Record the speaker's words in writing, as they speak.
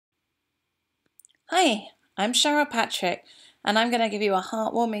Hi, I'm Cheryl Patrick, and I'm going to give you a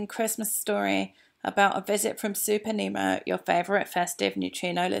heartwarming Christmas story about a visit from SuperNEMO, your favourite festive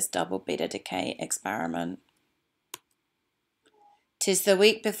neutrinoless double beta decay experiment. 'Tis the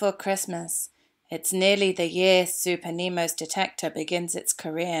week before Christmas. It's nearly the year SuperNEMO's detector begins its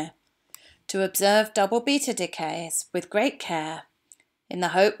career, to observe double beta decays with great care, in the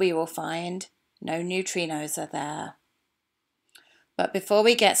hope we will find no neutrinos are there. But before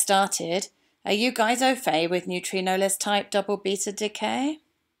we get started, are you guys au fait with neutrinoless type double beta decay?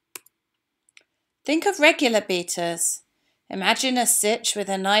 Think of regular betas. Imagine a sitch with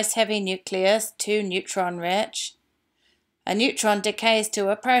a nice heavy nucleus, 2 neutron rich. A neutron decays to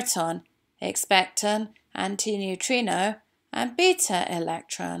a proton, expecton, antineutrino, and beta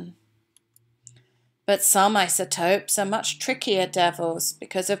electron. But some isotopes are much trickier devils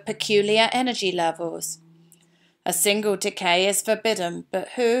because of peculiar energy levels. A single decay is forbidden, but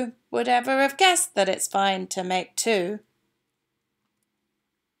who would ever have guessed that it's fine to make 2?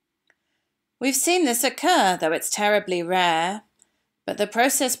 We've seen this occur, though it's terribly rare, but the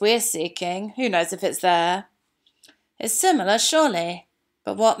process we're seeking, who knows if it's there, is similar surely,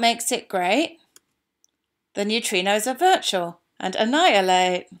 but what makes it great? The neutrinos are virtual and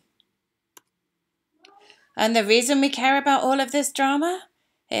annihilate. And the reason we care about all of this drama?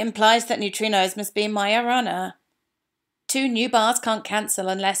 It implies that neutrinos must be Majorana. 2 nu bars can't cancel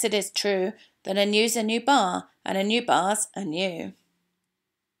unless it is true that a nu's a nu bar and a nu bar's a nu.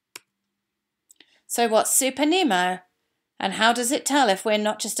 So what's SuperNEMO? And how does it tell if we're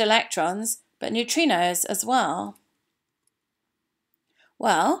not just electrons, but neutrinos as well?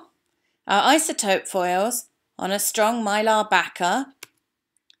 Well, our isotope foils on a strong mylar backer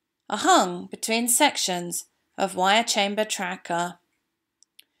are hung between sections of wire chamber tracker.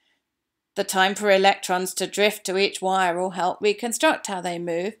 The time for electrons to drift to each wire will help reconstruct how they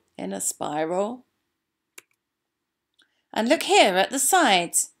move in a spiral. And look here at the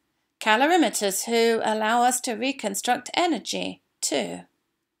sides, calorimeters who allow us to reconstruct energy too.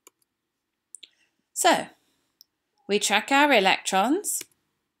 So, we track our electrons.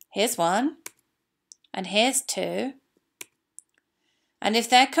 Here's 1, and here's 2. And if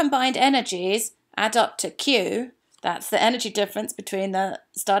their combined energies add up to Q, that's the energy difference between the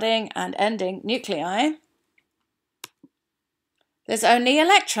starting and ending nuclei, there's only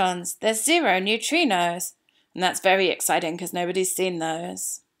electrons, there's 0 neutrinos, and that's very exciting because nobody's seen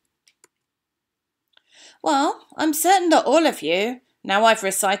those. Well, I'm certain that all of you, now I've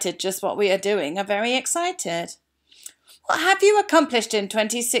recited just what we are doing, are very excited. What have you accomplished in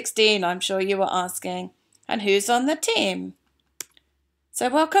 2016, I'm sure you were asking, and who's on the team? So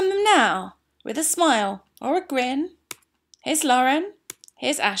welcome them now, with a smile or a grin. Here's Lauren,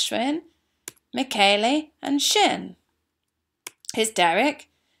 here's Ashwin, Michele and Shin. Here's Derek,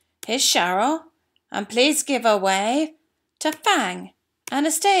 here's Cheryl, and please give a wave to Fang,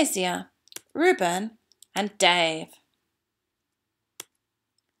 Anastasia, Ruben and Dave.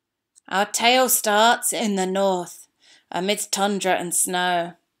 Our tale starts in the north, amidst tundra and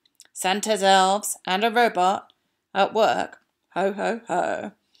snow. Santa's elves and a robot at work. Ho, ho,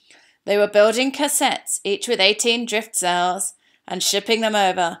 ho. They were building cassettes, each with 18 drift cells, and shipping them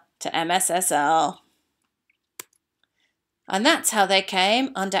over to MSSL. And that's how they came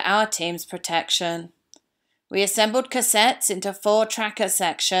under our team's protection. We assembled cassettes into 4 tracker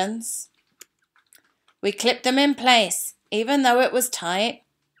sections. We clipped them in place, even though it was tight.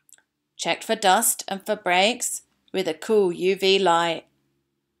 Checked for dust and for breaks with a cool UV light.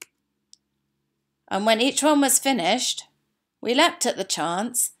 And when each one was finished, we leapt at the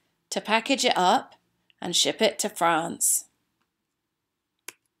chance to package it up and ship it to France.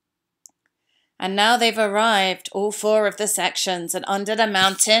 And now they've arrived, all 4 of the sections, and under the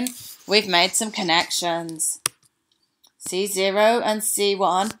mountain we've made some connections. C0 and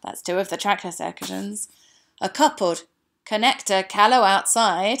C1, that's 2 of the tracker sections, are coupled, connector callow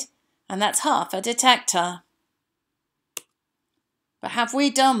outside, and that's half a detector. But have we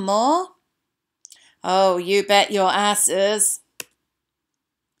done more? Oh, you bet your asses.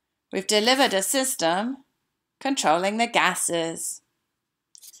 We've delivered a system controlling the gases.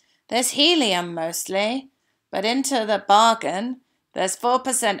 There's helium mostly, but into the bargain, there's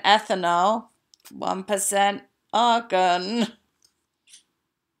 4% ethanol, 1% argon.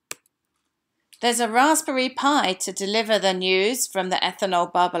 There's a Raspberry Pi to deliver the news from the ethanol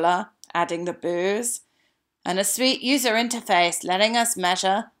bubbler, adding the booze, and a sweet user interface letting us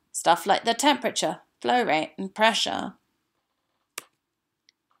measure stuff like the temperature, flow rate, and pressure.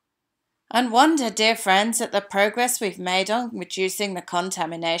 And wonder, dear friends, at the progress we've made on reducing the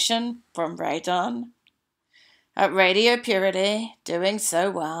contamination from radon. At radio purity, doing so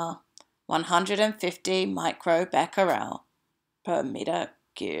well, 150 microbecquerel per meter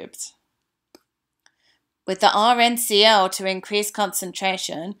cubed. With the RNCL to increase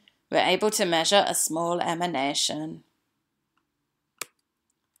concentration, we're able to measure a small emanation.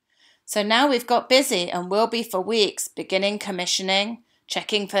 So now we've got busy and will be for weeks, beginning commissioning,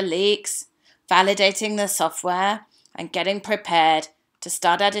 checking for leaks, validating the software, and getting prepared to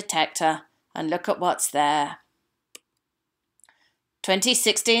start our detector and look at what's there.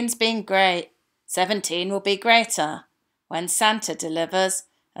 2016's been great. 17 will be greater when Santa delivers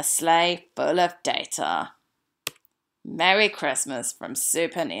a sleigh full of data. Merry Christmas from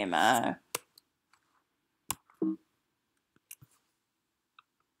SuperNEMO.